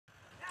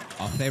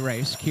Off they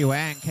race.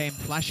 Q-Ang came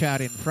flush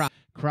out in front.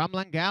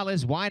 Crumlin Gal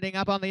is winding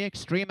up on the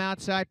extreme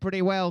outside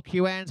pretty well.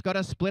 Q-Ang's got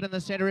a split in the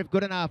centre if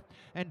good enough.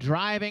 And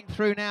driving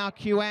through now,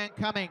 Q-Ang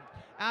coming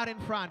out in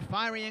front.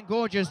 Fiery and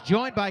Gorgeous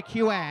joined by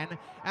Q-Ang.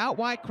 Out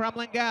wide,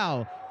 Crumlin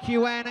Gal.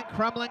 Q-Ang and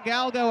Crumlin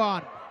Gal go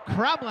on.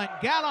 Crumlin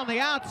Gal on the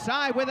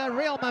outside with a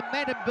real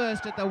momentum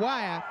burst at the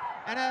wire.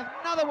 And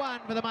another one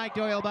for the Mike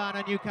Doyle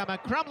Barner newcomer,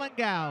 Crumlin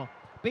Gal,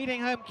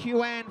 beating home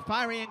Q-Ang,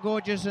 Fiery and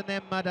Gorgeous, and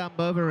then Madame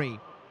Bovary.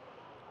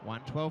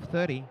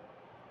 1:12:30.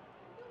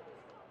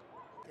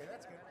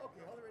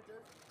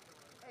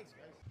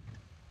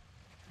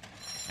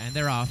 And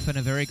they're off, and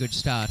a very good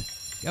start.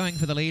 Going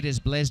for the lead is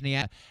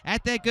Blesnia.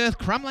 At their girth,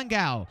 Crumlin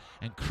Gal.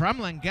 And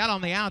Crumlin Gal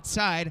on the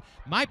outside.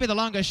 Might be the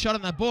longest shot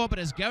on the board, but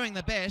is going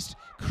the best.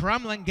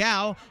 Crumlin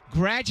Gal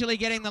gradually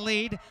getting the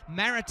lead.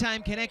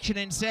 Maritime Connection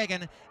in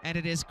second. And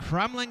it is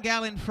Crumlin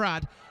Gal in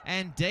front.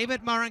 And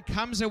David Moran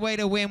comes away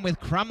to win with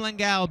Crumlin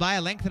Gal by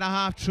a length and a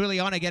half. Truly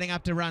Honor getting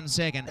up to run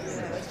second.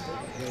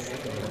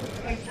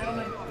 Thanks,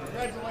 gentlemen.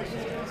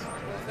 Congratulations.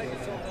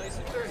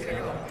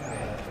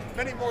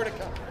 Many more to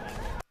come.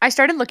 I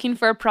started looking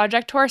for a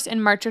project horse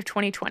in March of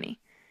 2020.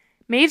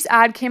 Maeve's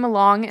ad came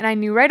along and I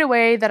knew right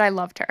away that I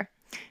loved her.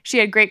 She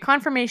had great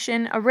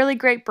conformation, a really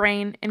great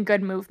brain, and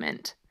good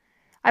movement.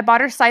 I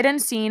bought her sight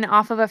unseen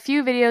off of a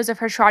few videos of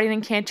her trotting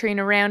and cantering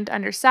around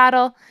under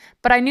saddle,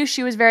 but I knew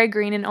she was very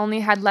green and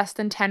only had less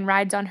than 10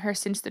 rides on her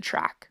since the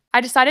track.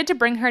 I decided to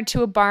bring her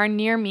to a barn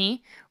near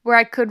me where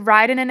I could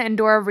ride in an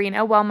indoor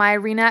arena while my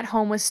arena at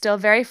home was still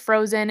very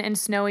frozen and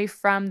snowy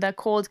from the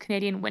cold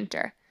Canadian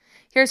winter.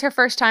 Here's her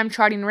first time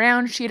trotting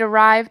around. She'd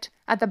arrived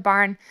at the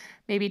barn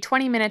maybe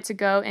 20 minutes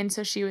ago, and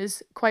so she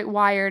was quite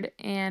wired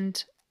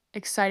and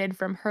excited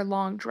from her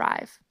long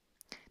drive.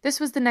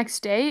 This was the next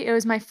day. It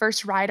was my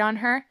first ride on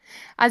her.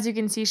 As you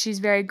can see, she's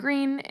very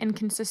green and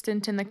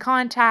consistent in the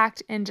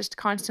contact and just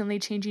constantly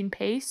changing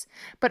pace.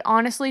 But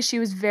honestly, she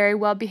was very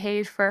well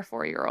behaved for a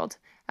 4-year-old.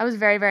 I was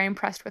very, very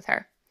impressed with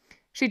her.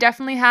 She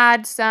definitely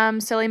had some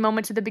silly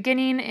moments at the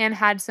beginning and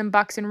had some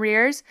bucks and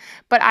rears,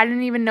 but I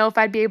didn't even know if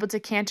I'd be able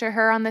to canter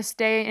her on this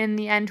day. In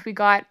the end, we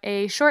got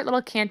a short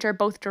little canter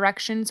both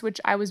directions,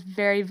 which I was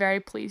very, very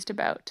pleased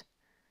about.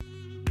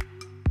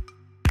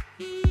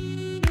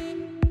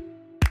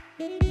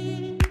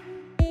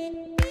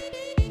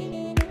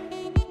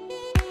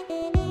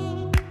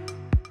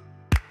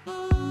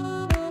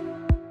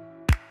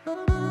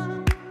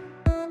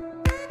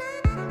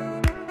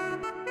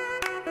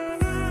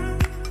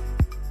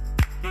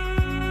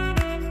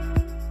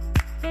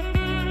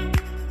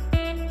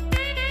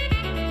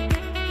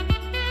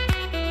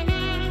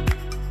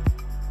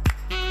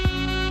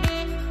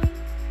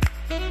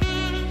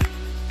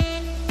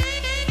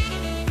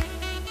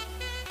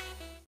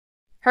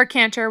 Her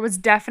canter was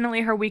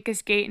definitely her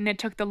weakest gait and it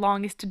took the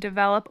longest to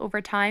develop over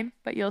time,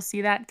 but you'll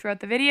see that throughout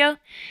the video.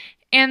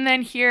 And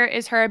then here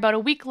is her about a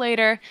week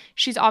later.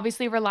 She's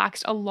obviously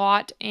relaxed a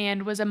lot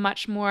and was a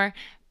much more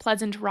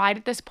pleasant ride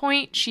at this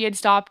point. She had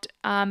stopped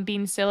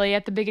being silly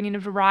at the beginning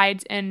of the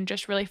rides and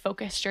just really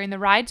focused during the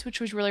rides, which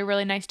was really,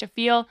 really nice to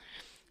feel.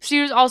 She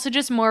was also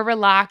just more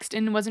relaxed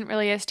and wasn't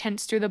really as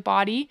tense through the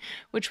body,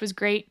 which was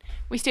great.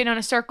 We stayed on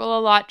a circle a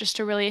lot just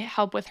to really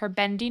help with her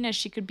bending as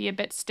she could be a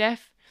bit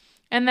stiff.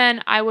 And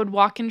then I would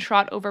walk and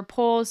trot over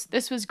poles.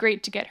 This was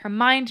great to get her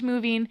mind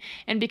moving,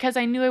 and because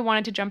I knew I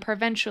wanted to jump her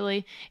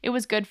eventually, it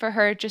was good for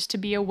her just to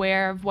be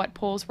aware of what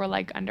poles were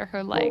like under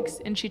her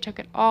legs, and she took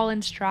it all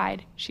in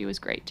stride. She was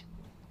great.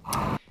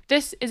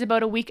 This is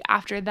about a week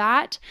after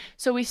that,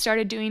 so we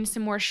started doing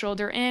some more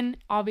shoulder in.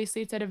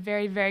 Obviously, it's at a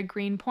very, very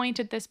green point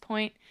at this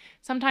point.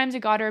 Sometimes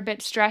it got her a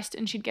bit stressed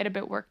and she'd get a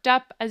bit worked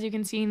up, as you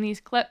can see in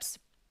these clips.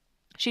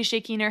 She's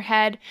shaking her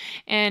head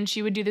and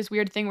she would do this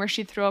weird thing where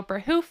she'd throw up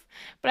her hoof,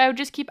 but I would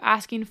just keep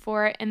asking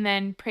for it and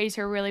then praise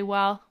her really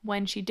well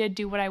when she did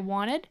do what I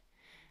wanted.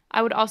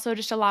 I would also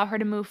just allow her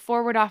to move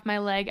forward off my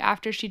leg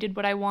after she did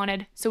what I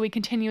wanted, so we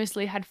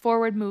continuously had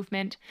forward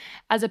movement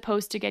as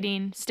opposed to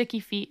getting sticky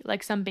feet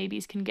like some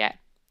babies can get.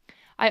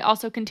 I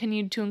also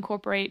continued to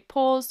incorporate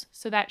poles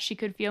so that she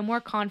could feel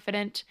more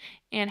confident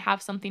and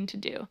have something to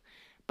do.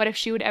 But if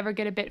she would ever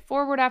get a bit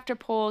forward after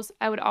poles,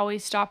 I would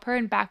always stop her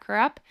and back her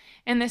up,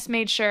 and this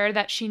made sure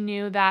that she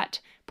knew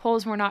that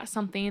poles were not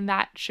something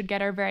that should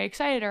get her very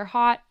excited or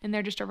hot, and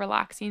they're just a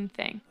relaxing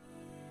thing.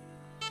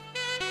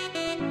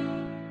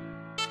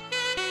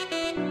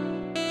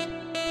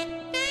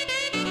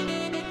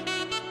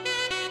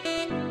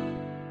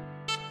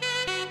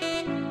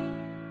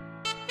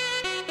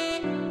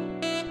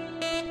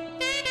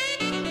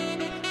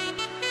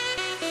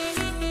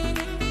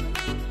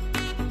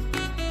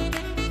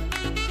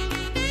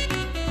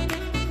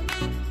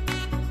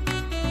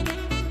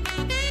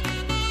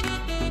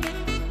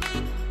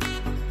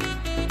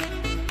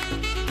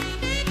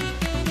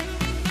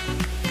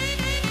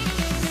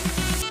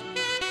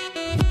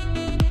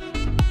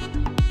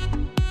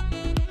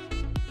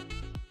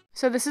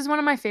 So this is one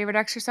of my favorite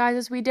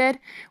exercises we did.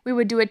 We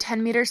would do a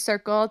 10-meter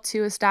circle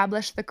to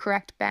establish the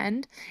correct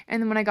bend.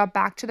 And then when I got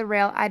back to the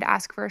rail, I'd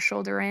ask for a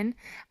shoulder in.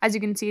 As you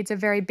can see, it's a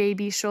very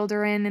baby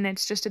shoulder in and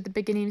it's just at the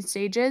beginning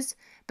stages.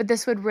 But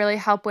this would really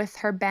help with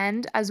her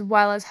bend as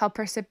well as help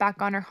her sit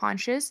back on her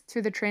haunches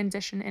through the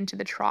transition into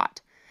the trot.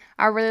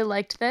 I really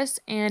liked this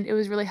and it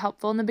was really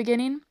helpful in the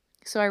beginning.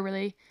 So I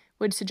really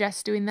would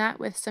suggest doing that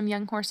with some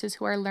young horses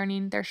who are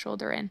learning their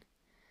shoulder in.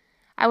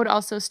 I would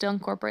also still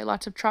incorporate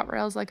lots of trot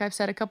rails, like I've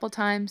said a couple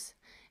times.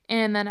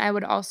 And then I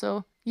would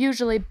also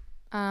usually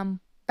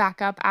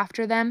back up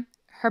after them.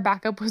 Her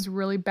backup was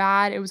really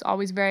bad. It was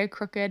always very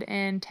crooked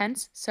and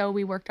tense, so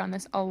we worked on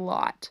this a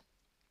lot.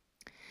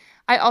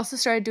 I also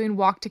started doing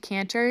walk to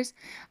canters.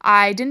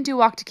 I didn't do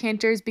walk to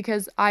canters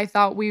because I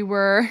thought we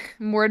were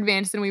more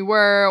advanced than we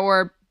were,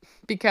 or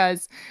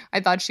because I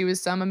thought she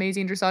was some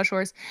amazing dressage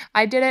horse.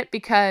 I did it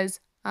because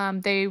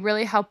they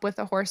really help with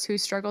a horse who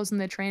struggles in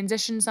the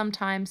transition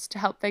sometimes to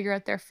help figure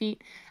out their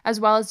feet, as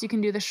well as you can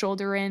do the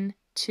shoulder in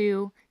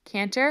to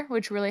canter,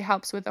 which really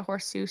helps with a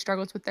horse who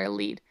struggles with their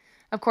lead.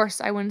 Of course,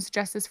 I wouldn't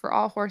suggest this for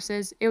all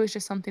horses. It was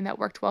just something that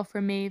worked well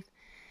for Maeve.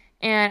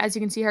 And as you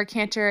can see, her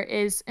canter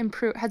has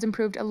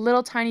improved a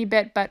little tiny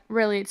bit, but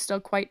really it's still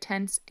quite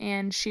tense,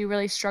 and she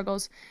really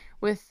struggles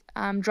with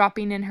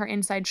dropping in her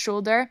inside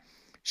shoulder.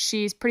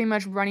 She's pretty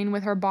much running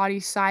with her body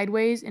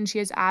sideways, and she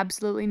has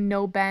absolutely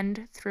no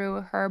bend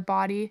through her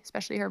body,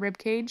 especially her rib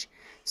cage.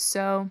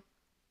 So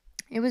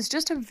it was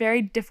just a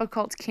very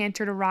difficult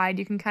canter to ride.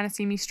 You can kind of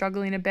see me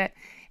struggling a bit.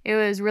 It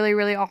was really,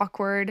 really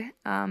awkward,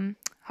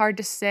 hard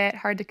to sit,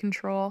 hard to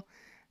control.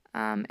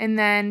 And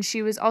then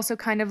she was also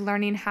kind of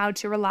learning how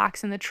to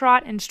relax in the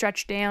trot and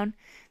stretch down.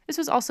 This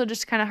was also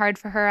just kind of hard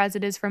for her, as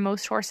it is for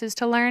most horses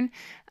to learn,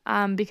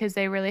 because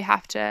they really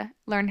have to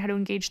learn how to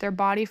engage their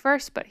body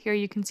first. But here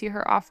you can see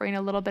her offering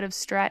a little bit of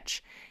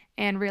stretch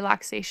and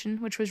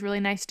relaxation, which was really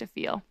nice to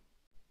feel.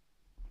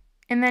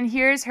 And then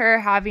here's her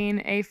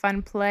having a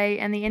fun play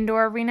in the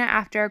indoor arena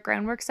after a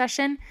groundwork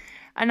session.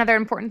 Another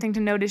important thing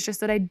to note is just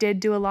that I did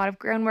do a lot of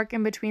groundwork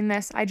in between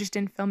this. I just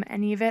didn't film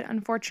any of it,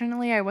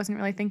 unfortunately. I wasn't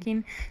really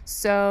thinking.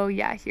 So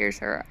yeah, here's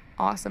her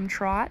awesome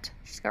trot.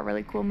 She's got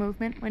really cool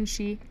movement when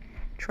she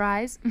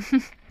tries.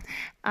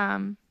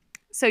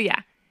 So yeah,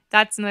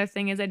 that's another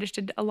thing, is I just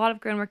did a lot of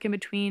groundwork in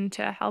between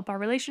to help our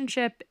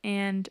relationship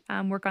and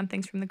work on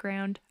things from the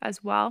ground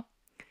as well.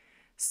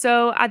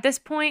 So at this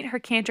point, her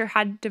canter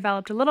had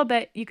developed a little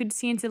bit. You could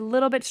see it's a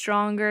little bit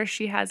stronger.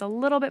 She has a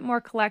little bit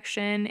more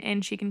collection,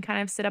 and she can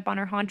kind of sit up on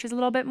her haunches a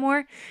little bit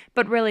more,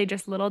 but really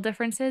just little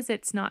differences.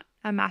 It's not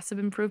a massive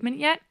improvement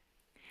yet.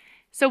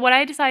 So what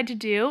I decided to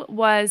do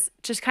was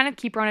just kind of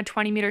keep her on a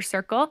 20-meter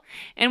circle.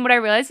 And what I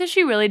realized is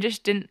she really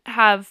just didn't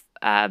have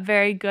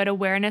very good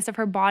awareness of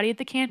her body at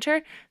the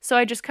canter. So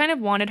I just kind of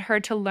wanted her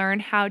to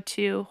learn how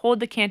to hold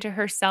the canter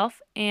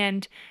herself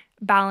and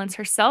balance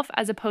herself,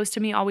 as opposed to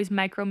me always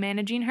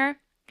micromanaging her.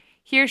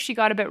 Here she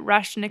got a bit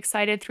rushed and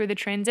excited through the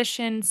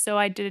transition, so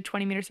I did a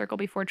 20-meter circle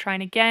before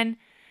trying again.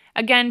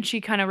 Again,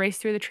 she kind of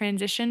raced through the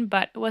transition,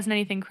 but it wasn't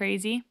anything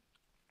crazy.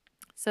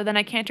 So then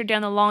I cantered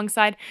down the long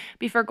side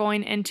before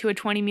going into a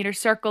 20-meter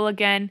circle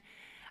again.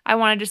 I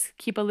want to just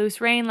keep a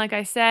loose rein, like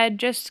I said,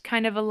 just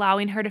kind of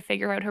allowing her to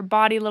figure out her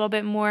body a little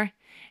bit more.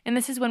 And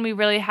this is when we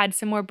really had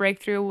some more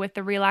breakthrough with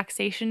the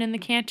relaxation in the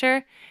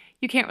canter.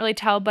 You can't really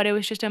tell, but it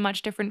was just a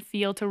much different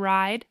feel to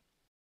ride.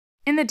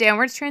 In the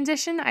downwards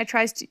transition, I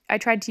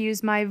tried to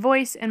use my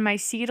voice and my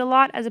seat a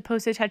lot, as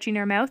opposed to touching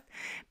her mouth,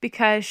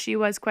 because she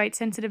was quite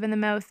sensitive in the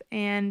mouth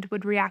and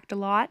would react a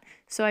lot.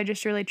 So I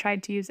just really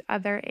tried to use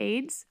other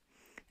aids.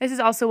 This is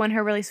also when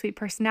her really sweet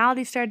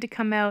personality started to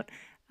come out,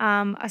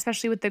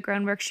 especially with the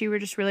groundwork. She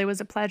just really was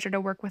a pleasure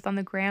to work with on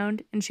the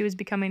ground, and she was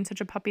becoming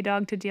such a puppy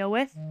dog to deal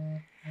with.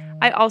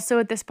 I also,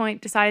 at this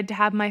point, decided to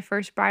have my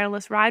first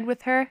bridleless ride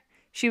with her.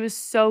 She was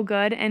so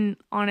good and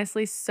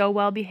honestly so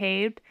well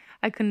behaved.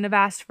 I couldn't have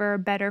asked for a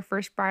better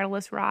first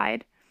bridleless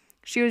ride.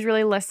 She was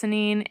really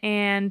listening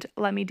and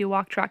let me do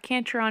walk, trot,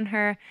 canter on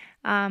her,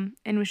 and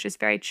was just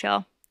very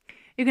chill.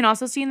 You can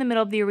also see in the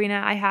middle of the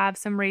arena I have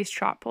some raised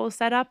trot poles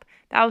set up.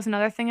 That was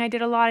another thing I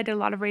did a lot. I did a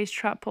lot of raised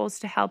trot poles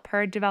to help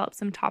her develop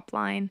some top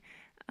line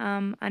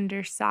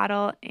under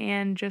saddle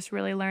and just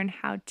really learn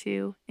how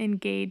to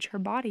engage her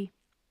body.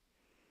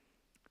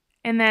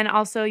 And then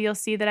also you'll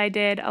see that I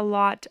did a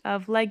lot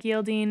of leg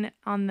yielding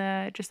on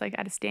just like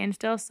at a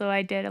standstill. So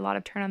I did a lot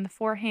of turn on the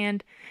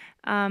forehand.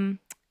 And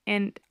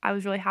I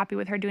was really happy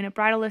with her doing it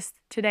bridleless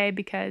today,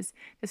 because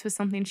this was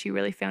something she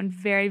really found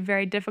very,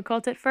 very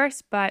difficult at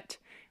first, but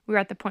we were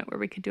at the point where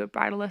we could do it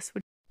bridleless.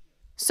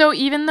 So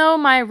even though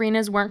my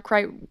arenas weren't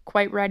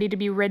quite ready to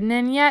be ridden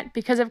in yet,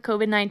 because of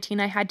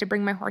COVID-19, I had to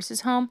bring my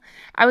horses home.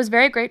 I was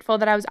very grateful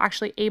that I was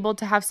actually able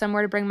to have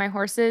somewhere to bring my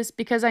horses,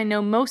 because I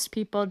know most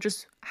people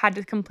just had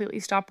to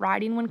completely stop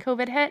riding when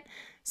COVID hit.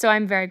 So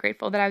I'm very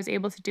grateful that I was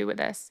able to do with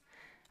this.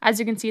 As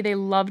you can see, they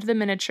loved the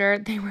miniature.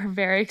 They were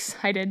very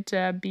excited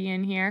to be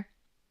in here.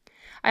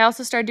 I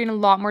also started doing a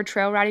lot more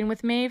trail riding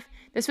with Maeve.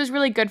 This was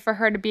really good for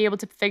her to be able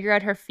to figure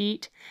out her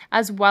feet,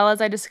 as well as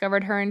I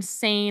discovered her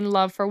insane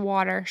love for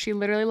water. She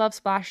literally loves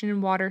splashing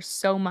in water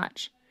so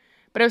much.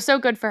 But it was so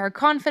good for her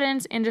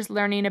confidence and just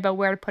learning about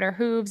where to put her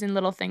hooves and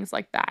little things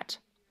like that.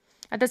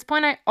 At this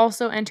point, I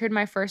also entered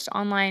my first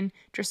online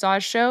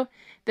dressage show.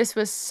 This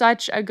was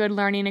such a good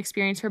learning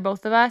experience for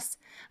both of us.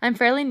 I'm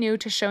fairly new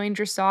to showing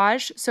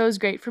dressage, so it was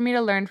great for me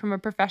to learn from a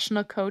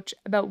professional coach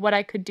about what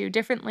I could do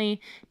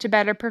differently to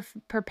better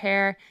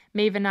prepare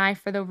Maeve and I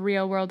for the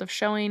real world of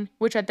showing,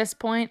 which at this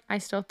point I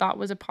still thought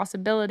was a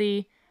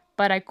possibility,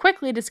 but I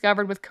quickly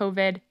discovered with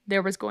COVID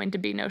there was going to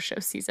be no show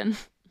season.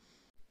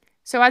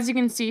 So as you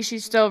can see,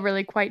 she's still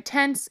really quite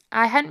tense.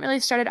 I hadn't really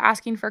started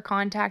asking for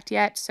contact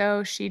yet,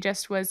 so she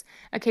just was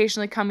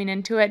occasionally coming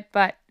into it,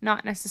 but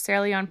not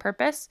necessarily on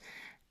purpose.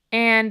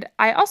 And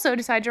I also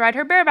decided to ride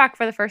her bareback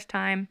for the first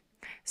time.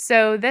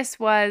 So this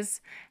was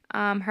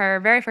her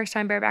very first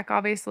time bareback,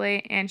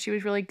 obviously, and she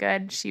was really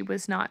good. She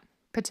was not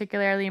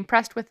particularly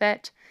impressed with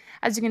it.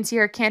 As you can see,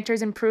 her canter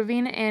is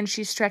improving and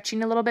she's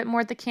stretching a little bit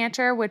more at the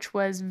canter, which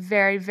was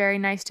very, very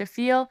nice to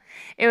feel.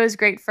 It was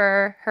great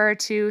for her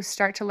to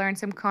start to learn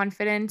some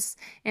confidence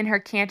in her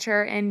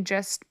canter and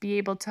just be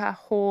able to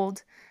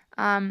hold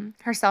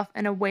herself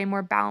in a way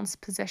more balanced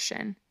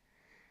position.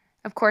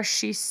 Of course,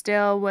 she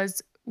still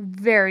was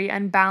very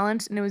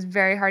unbalanced and it was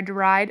very hard to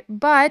ride,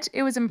 but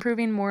it was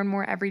improving more and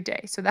more every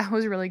day. So that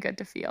was really good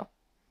to feel.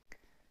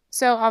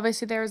 So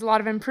obviously there was a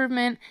lot of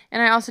improvement,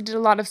 and I also did a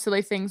lot of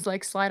silly things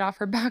like slide off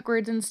her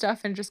backwards and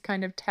stuff and just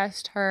kind of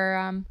test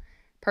her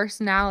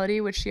personality,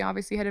 which she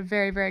obviously had a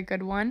very, very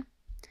good one.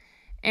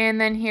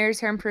 And then here's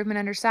her improvement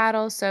under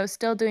saddle, so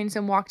still doing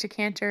some walk to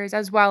canters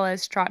as well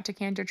as trot to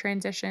canter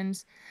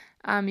transitions.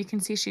 You can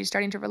see she's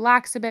starting to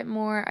relax a bit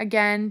more.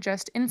 Again,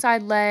 just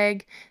inside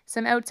leg,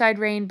 some outside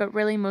rein, but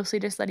really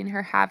mostly just letting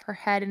her have her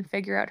head and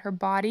figure out her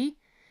body.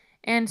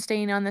 And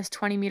staying on this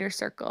 20-meter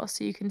circle.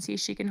 So you can see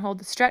she can hold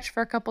the stretch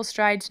for a couple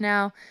strides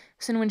now.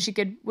 So when she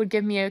would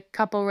give me a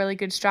couple really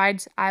good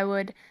strides, I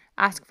would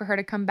ask for her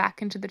to come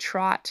back into the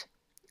trot,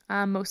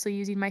 mostly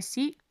using my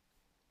seat.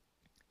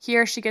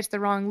 Here she gets the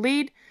wrong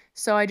lead,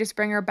 so I just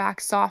bring her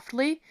back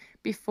softly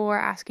before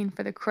asking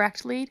for the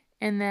correct lead.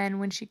 And then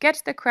when she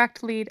gets the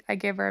correct lead, I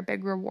give her a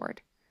big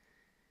reward.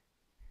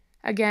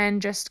 Again,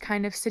 just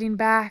kind of sitting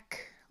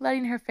back,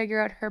 letting her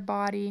figure out her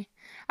body.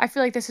 I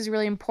feel like this is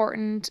really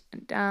important,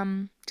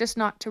 just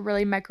not to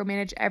really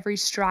micromanage every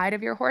stride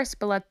of your horse,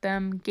 but let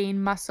them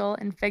gain muscle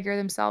and figure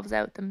themselves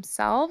out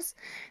themselves.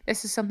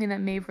 This is something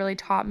that Maeve really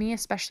taught me,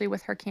 especially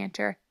with her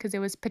canter, because it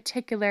was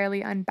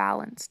particularly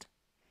unbalanced.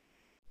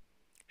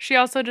 She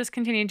also just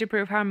continued to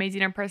prove how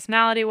amazing her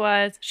personality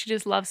was. She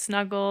just loves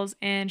snuggles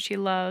and she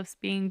loves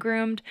being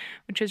groomed,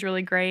 which is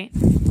really great.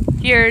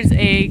 Here's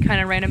a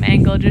kind of random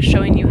angle just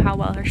showing you how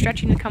well her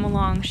stretching had come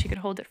along. She could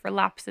hold it for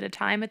laps at a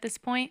time at this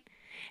point.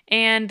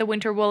 And the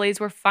winter woolies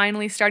were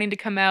finally starting to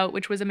come out,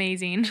 which was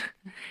amazing.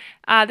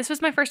 This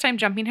was my first time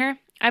jumping her.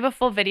 I have a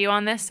full video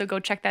on this, so go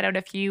check that out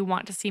if you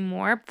want to see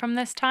more from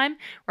this time,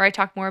 where I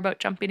talk more about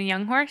jumping a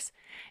young horse.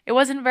 It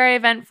wasn't very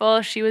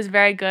eventful. She was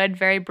very good,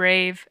 very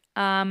brave.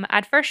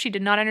 At first, she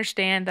did not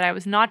understand that I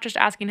was not just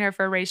asking her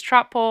for a raised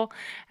trot pole.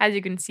 As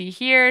you can see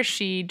here,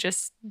 she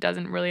just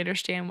doesn't really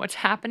understand what's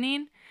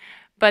happening.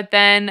 But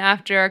then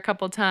after a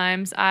couple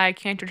times, I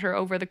cantered her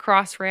over the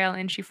cross rail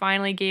and she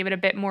finally gave it a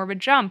bit more of a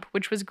jump,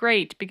 which was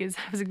great because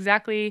that was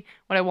exactly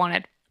what I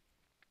wanted.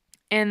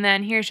 And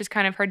then here's just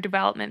kind of her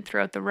development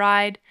throughout the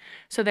ride.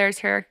 So there's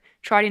her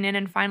trotting in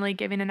and finally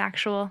giving an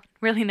actual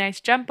really nice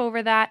jump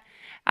over that,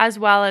 as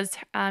well as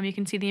you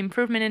can see the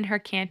improvement in her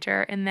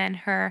canter and then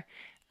her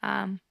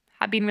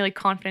being really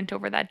confident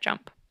over that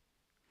jump.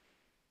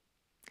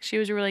 She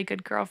was a really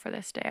good girl for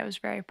this day. I was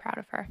very proud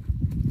of her.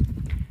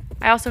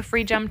 I also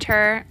free jumped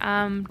her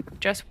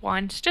just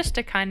once, just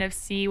to kind of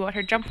see what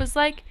her jump was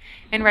like.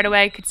 And right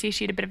away I could see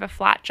she had a bit of a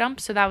flat jump,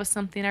 so that was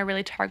something I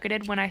really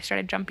targeted when I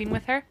started jumping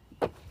with her.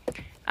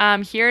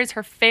 Here's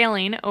her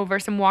failing over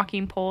some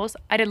walking poles.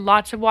 I did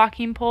lots of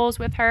walking poles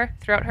with her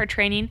throughout her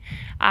training.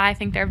 I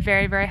think they're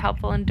very, very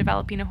helpful in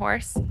developing a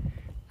horse.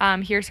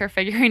 Here's her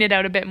figuring it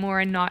out a bit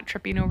more and not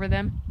tripping over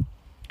them.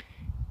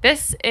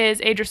 This is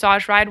a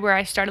dressage ride where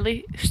I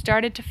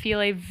started to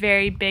feel a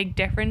very big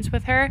difference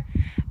with her.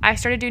 I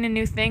started doing a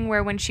new thing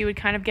where when she would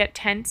kind of get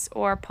tense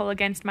or pull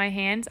against my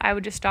hands, I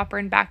would just stop her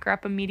and back her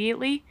up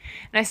immediately.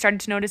 And I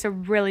started to notice a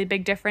really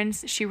big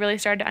difference. She really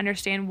started to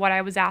understand what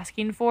I was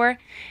asking for.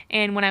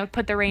 And when I would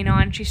put the rein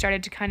on, she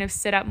started to kind of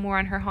sit up more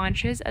on her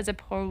haunches as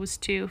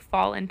opposed to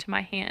fall into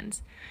my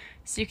hands.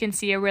 So you can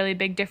see a really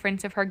big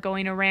difference of her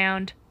going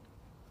around.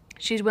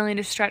 She's willing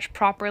to stretch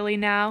properly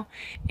now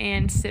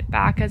and sit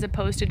back as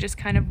opposed to just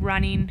kind of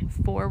running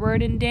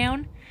forward and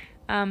down.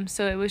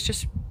 So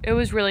it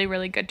was really,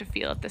 really good to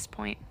feel at this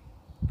point.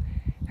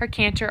 Her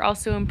canter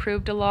also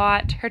improved a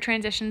lot. Her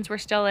transitions were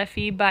still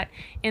iffy, but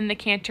in the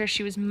canter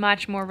she was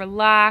much more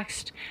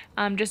relaxed,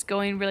 just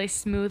going really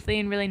smoothly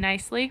and really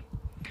nicely.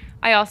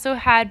 I also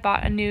had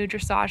bought a new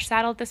dressage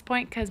saddle at this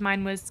point because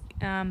mine was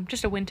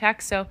just a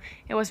Wintex, so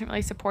it wasn't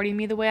really supporting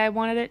me the way I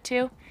wanted it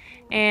to.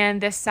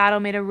 And this saddle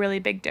made a really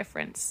big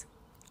difference.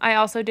 I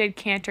also did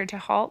canter to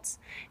halts,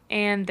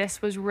 and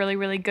this was really,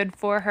 really good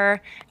for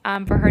her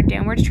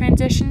downwards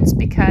transitions,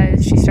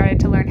 because she started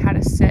to learn how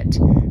to sit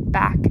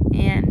back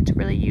and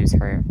really use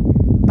her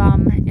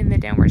bum in the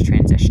downwards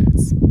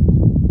transitions.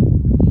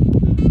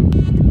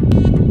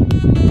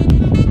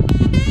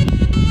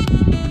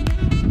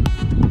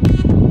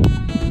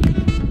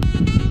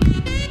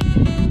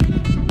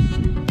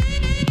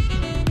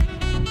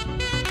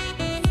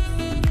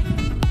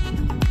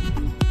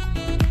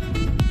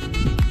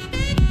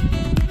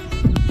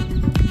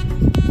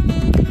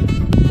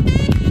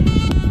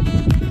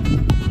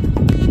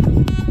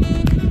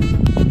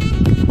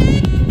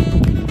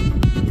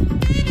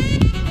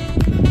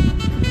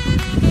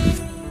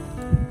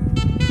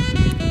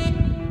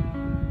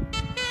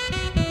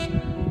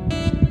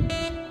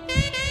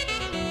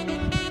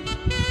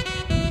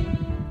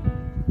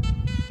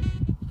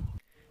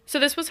 So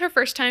this was her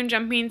first time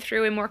jumping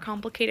through a more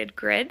complicated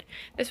grid.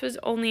 This was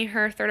only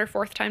her third or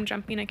fourth time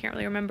jumping, I can't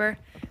really remember.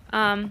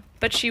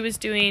 But she was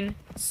doing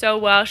so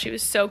well. She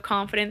was so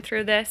confident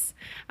through this.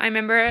 I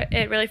remember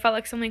it really felt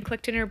like something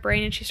clicked in her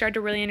brain, and she started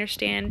to really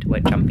understand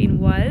what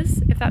jumping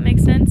was, if that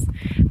makes sense.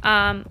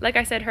 Like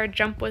I said, her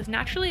jump was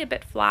naturally a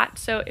bit flat,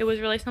 so it was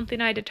really something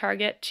I had to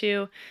target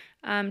to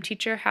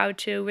teach her how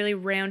to really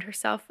round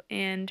herself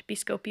and be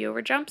scopy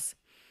over jumps.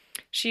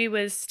 She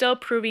was still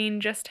proving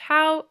just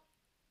how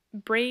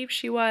brave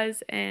she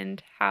was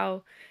and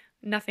how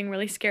nothing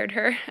really scared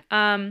her.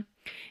 And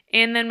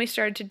then we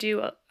started to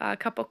do a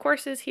couple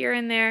courses here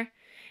and there,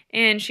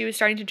 and she was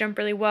starting to jump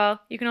really well.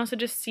 You can also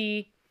just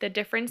see the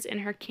difference in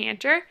her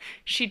canter.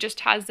 She just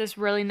has this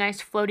really nice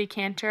floaty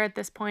canter at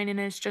this point, and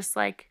is just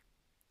like,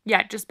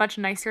 yeah, just much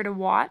nicer to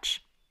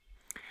watch.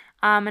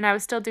 And I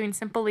was still doing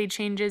simple lead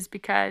changes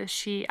because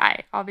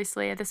I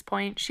obviously at this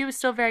point, she was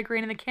still very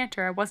green in the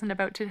canter. I wasn't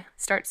about to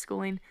start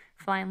schooling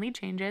flying lead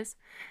changes.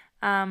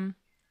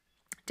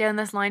 Down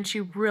this line, she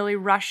really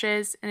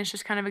rushes, and it's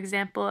just kind of an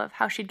example of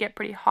how she'd get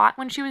pretty hot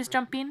when she was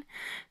jumping.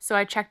 So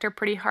I checked her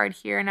pretty hard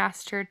here and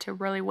asked her to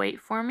really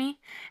wait for me,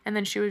 and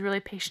then she was really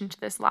patient to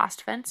this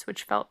last fence,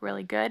 which felt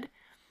really good.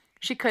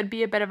 She could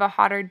be a bit of a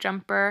hotter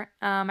jumper.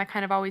 I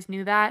kind of always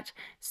knew that,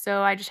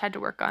 so I just had to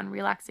work on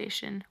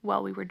relaxation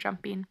while we were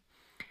jumping.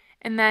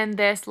 And then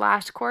this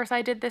last course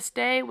I did this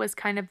day was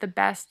kind of the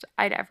best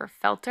I'd ever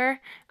felt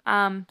her.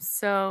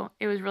 So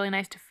it was really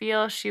nice to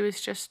feel. She was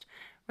just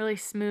really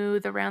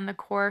smooth around the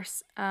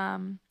course.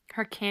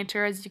 Her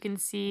canter, as you can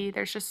see,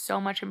 there's just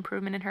so much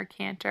improvement in her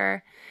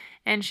canter,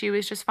 and she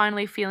was just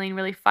finally feeling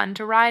really fun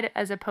to ride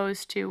as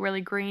opposed to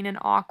really green and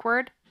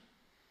awkward.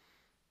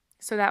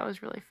 So that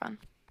was really fun.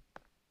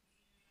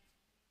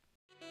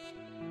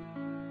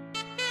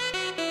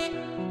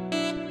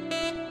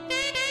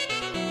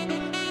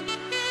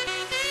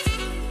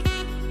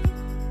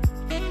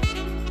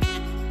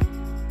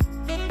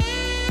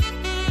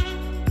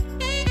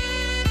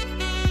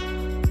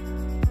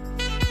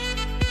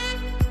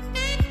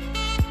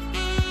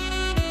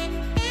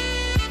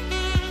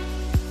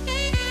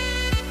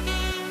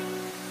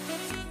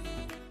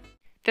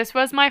 This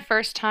was my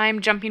first time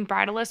jumping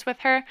bridleless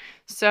with her,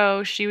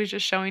 so she was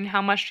just showing how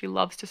much she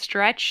loves to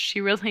stretch. She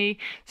really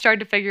started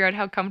to figure out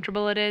how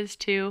comfortable it is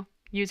to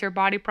use her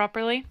body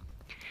properly.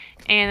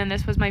 And then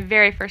this was my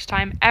very first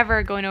time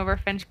ever going over a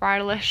fence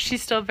bridleless.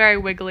 She's still very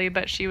wiggly,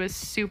 but she was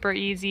super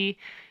easy,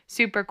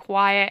 super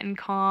quiet and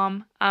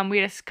calm. We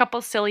had a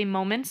couple silly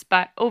moments,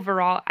 but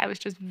overall I was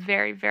just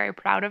very, very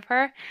proud of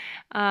her.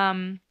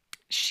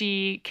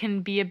 She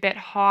can be a bit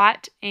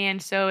hot,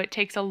 and so it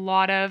takes a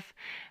lot of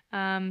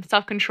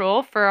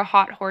self-control for a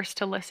hot horse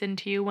to listen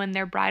to you when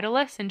they're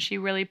bridleless, and she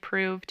really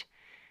proved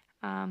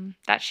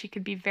that she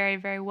could be very,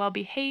 very well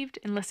behaved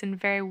and listen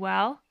very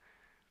well,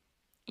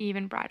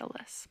 even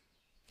bridleless.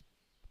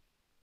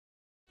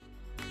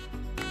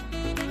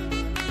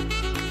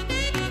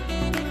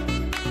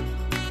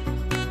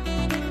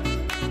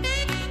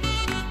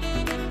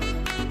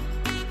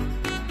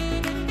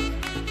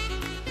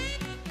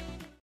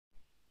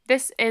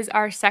 This is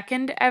our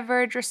second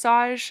ever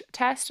dressage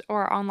test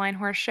or online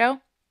horse show.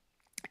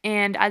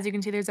 And as you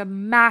can see, there's a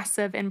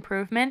massive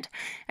improvement.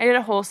 I did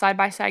a whole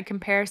side-by-side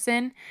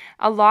comparison.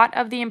 A lot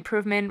of the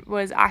improvement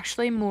was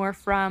actually more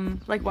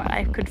from like what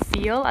I could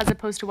feel as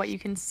opposed to what you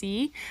can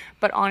see.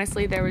 But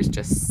honestly, there was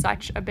just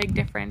such a big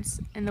difference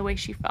in the way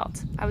she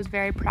felt. I was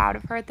very proud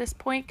of her at this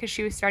point because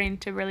she was starting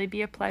to really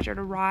be a pleasure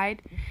to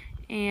ride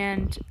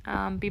and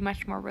be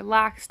much more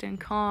relaxed and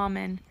calm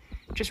and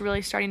just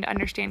really starting to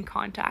understand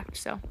contact.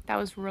 So that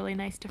was really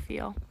nice to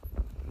feel.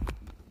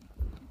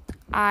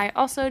 I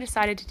also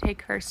decided to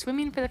take her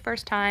swimming for the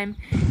first time.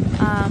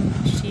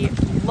 She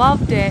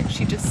loved it.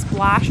 She just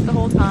splashed the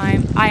whole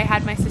time. I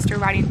had my sister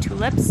riding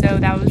Tulip, so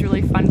that was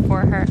really fun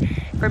for her,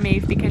 for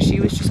Maeve, because she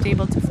was just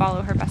able to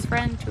follow her best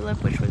friend,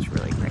 Tulip, which was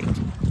really great.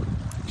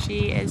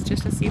 She is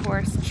just a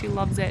seahorse. She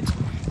loves it.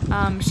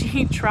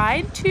 She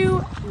tried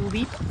to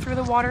leap through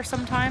the water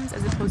sometimes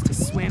as opposed to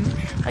swim.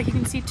 Like you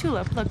can see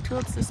Tulip. Look,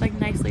 Tulip's just like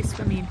nicely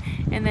swimming.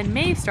 And then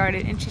Maeve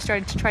started, and she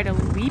started to try to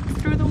leap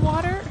through the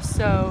water.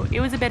 So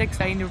it was a bit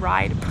exciting to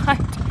ride, but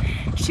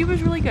she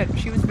was really good.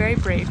 She was very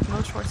brave.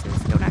 Most horses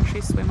don't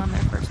actually swim on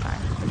their first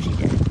time, but she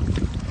did.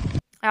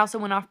 I also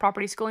went off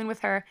property schooling with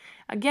her.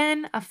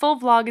 Again, a full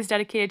vlog is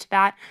dedicated to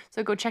that,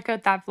 so go check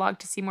out that vlog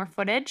to see more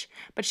footage.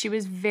 But she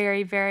was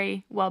very,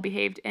 very well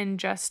behaved and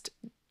just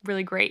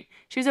really great.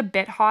 She was a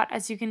bit hot,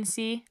 as you can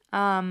see,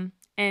 and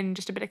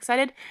just a bit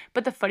excited,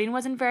 but the footing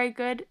wasn't very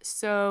good,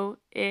 so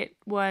it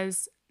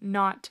was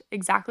not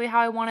exactly how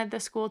I wanted the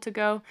school to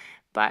go,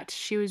 but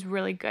she was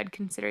really good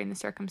considering the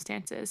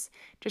circumstances.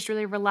 Just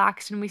really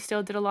relaxed, and we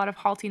still did a lot of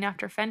halting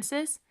after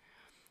fences.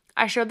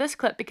 I showed this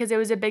clip because it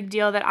was a big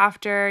deal that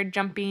after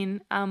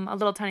jumping a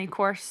little tiny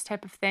course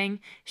type of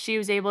thing, she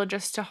was able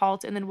just to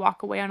halt and then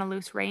walk away on a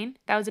loose rein.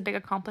 That was a big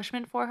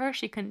accomplishment for her.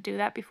 She couldn't do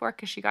that before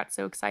because she got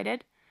so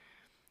excited.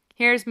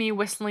 Here's me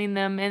whistling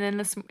them, and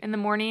then in the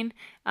morning,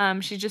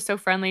 she's just so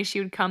friendly. She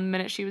would come the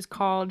minute she was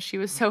called. She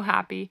was so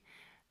happy.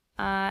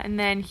 And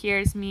then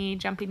here's me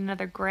jumping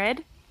another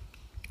grid.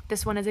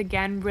 This one is,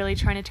 again, really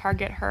trying to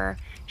target her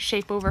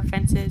shape over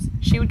fences.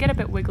 She would get a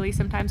bit wiggly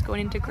sometimes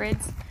going into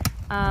grids,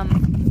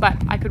 but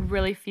I could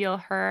really feel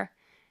her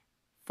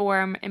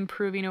form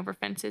improving over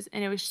fences,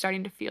 and it was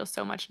starting to feel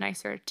so much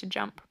nicer to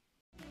jump.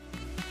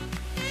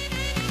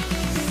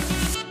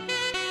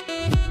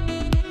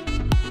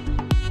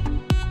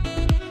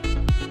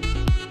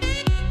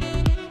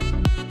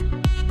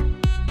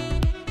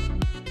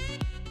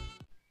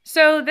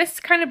 So this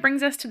kind of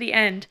brings us to the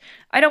end.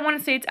 I don't want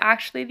to say it's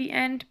actually the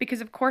end because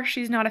of course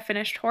she's not a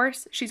finished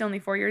horse. She's only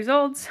 4 years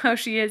old, so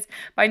she is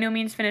by no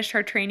means finished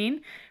her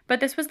training. But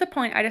this was the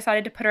point I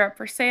decided to put her up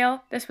for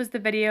sale. This was the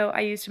video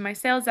I used in my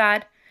sales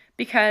ad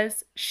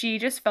because she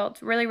just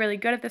felt really, really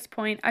good at this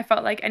point. I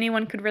felt like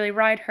anyone could really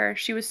ride her.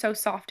 She was so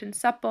soft and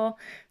supple,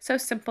 so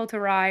simple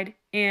to ride,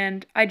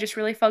 and I just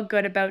really felt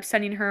good about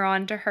sending her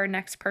on to her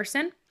next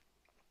person.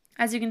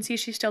 As you can see,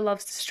 she still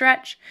loves to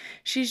stretch.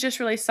 She's just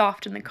really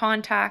soft in the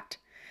contact.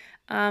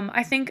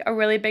 I think a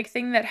really big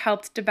thing that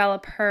helped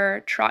develop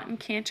her trot and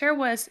canter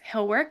was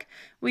hillwork.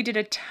 We did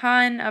a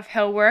ton of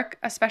hillwork,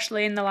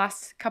 especially in the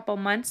last couple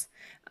months.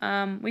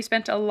 We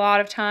spent a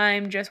lot of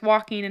time just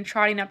walking and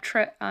trotting up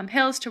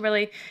hills to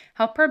really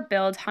help her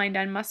build hind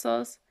end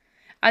muscles.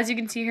 As you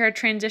can see, her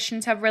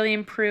transitions have really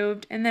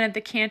improved. And then at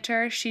the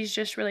canter, she's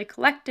just really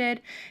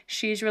collected.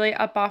 She's really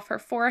up off her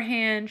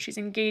forehand. She's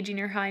engaging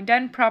her hind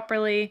end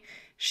properly.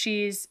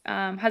 She's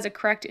has a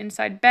correct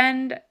inside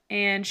bend,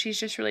 and she's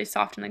just really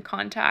soft in the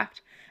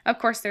contact. Of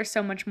course, there's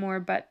so much more,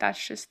 but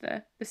that's just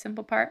the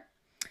simple part.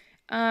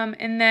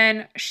 And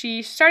then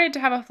she started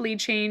to have a lead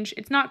change.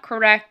 It's not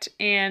correct,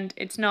 and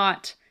it's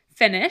not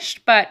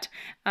finished, but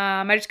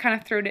I just kind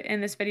of threw it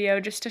in this video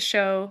just to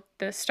show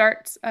the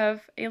starts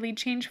of a lead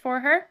change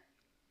for her.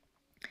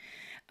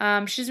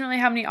 She doesn't really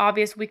have any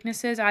obvious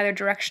weaknesses either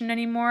direction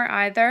anymore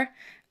either.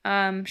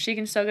 She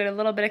can still get a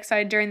little bit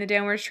excited during the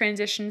downwards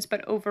transitions,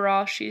 but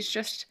overall she's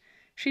just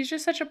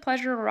such a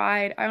pleasure to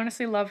ride. I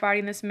honestly love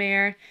riding this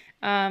mare.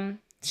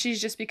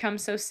 She's just become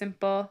so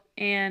simple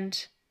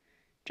and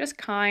just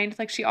kind.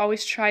 Like, she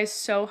always tries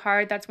so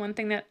hard. That's one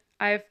thing that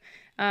I've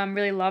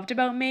really loved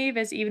about Maeve,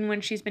 is even when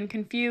she's been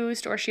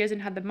confused or she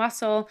hasn't had the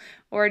muscle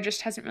or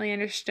just hasn't really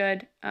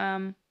understood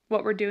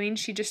what we're doing,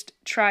 she just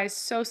tries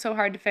so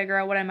hard to figure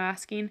out what I'm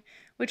asking,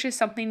 which is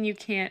something you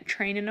can't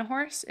train in a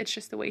horse. It's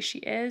just the way she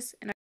is.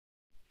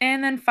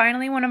 And then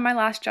finally, one of my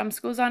last jump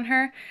schools on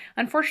her.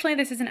 Unfortunately,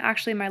 this isn't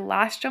actually my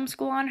last jump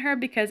school on her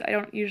because I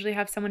don't usually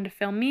have someone to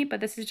film me, but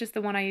this is just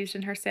the one I used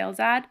in her sales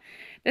ad.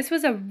 This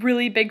was a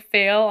really big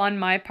fail on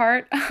my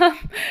part.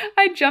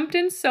 I jumped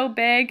in so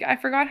big. I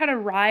forgot how to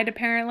ride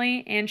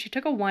apparently, and she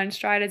took a one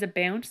stride as a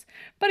bounce,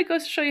 but it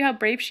goes to show you how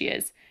brave she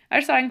is. I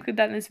just thought I'd include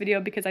that in this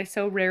video because I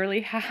so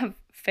rarely have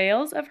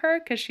fails of her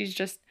because she's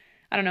just,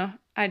 I don't know,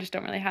 I just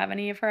don't really have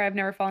any of her. I've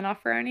never fallen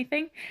off her or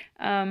anything.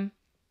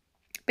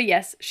 But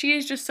yes, she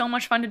is just so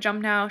much fun to jump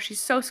now. She's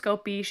so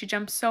scopy. She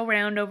jumps so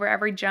round over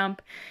every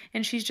jump,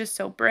 and she's just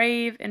so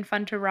brave and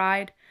fun to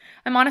ride.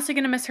 I'm honestly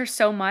going to miss her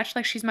so much.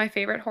 Like, she's my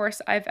favorite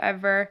horse I've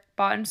ever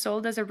bought and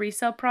sold as a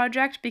resale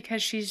project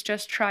because she's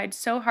just tried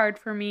so hard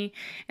for me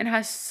and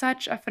has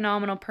such a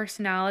phenomenal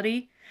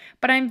personality.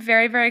 But I'm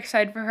very, very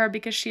excited for her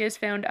because she has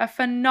found a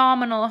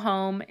phenomenal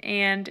home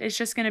and is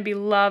just going to be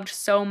loved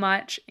so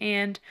much.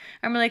 And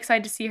I'm really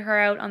excited to see her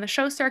out on the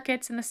show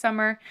circuits in the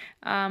summer.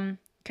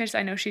 Because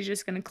I know she's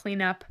just going to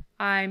clean up.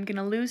 I'm going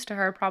to lose to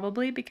her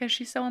probably because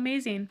she's so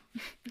amazing.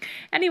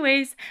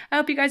 Anyways, I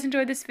hope you guys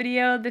enjoyed this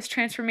video, this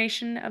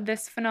transformation of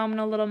this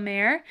phenomenal little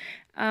mare.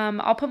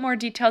 I'll put more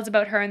details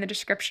about her in the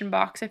description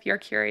box if you're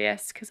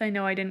curious, because I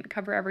know I didn't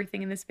cover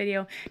everything in this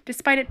video,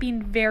 despite it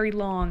being very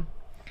long.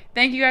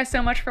 Thank you guys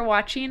so much for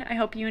watching. I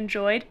hope you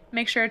enjoyed.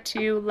 Make sure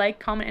to like,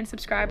 comment, and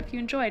subscribe if you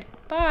enjoyed.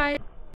 Bye!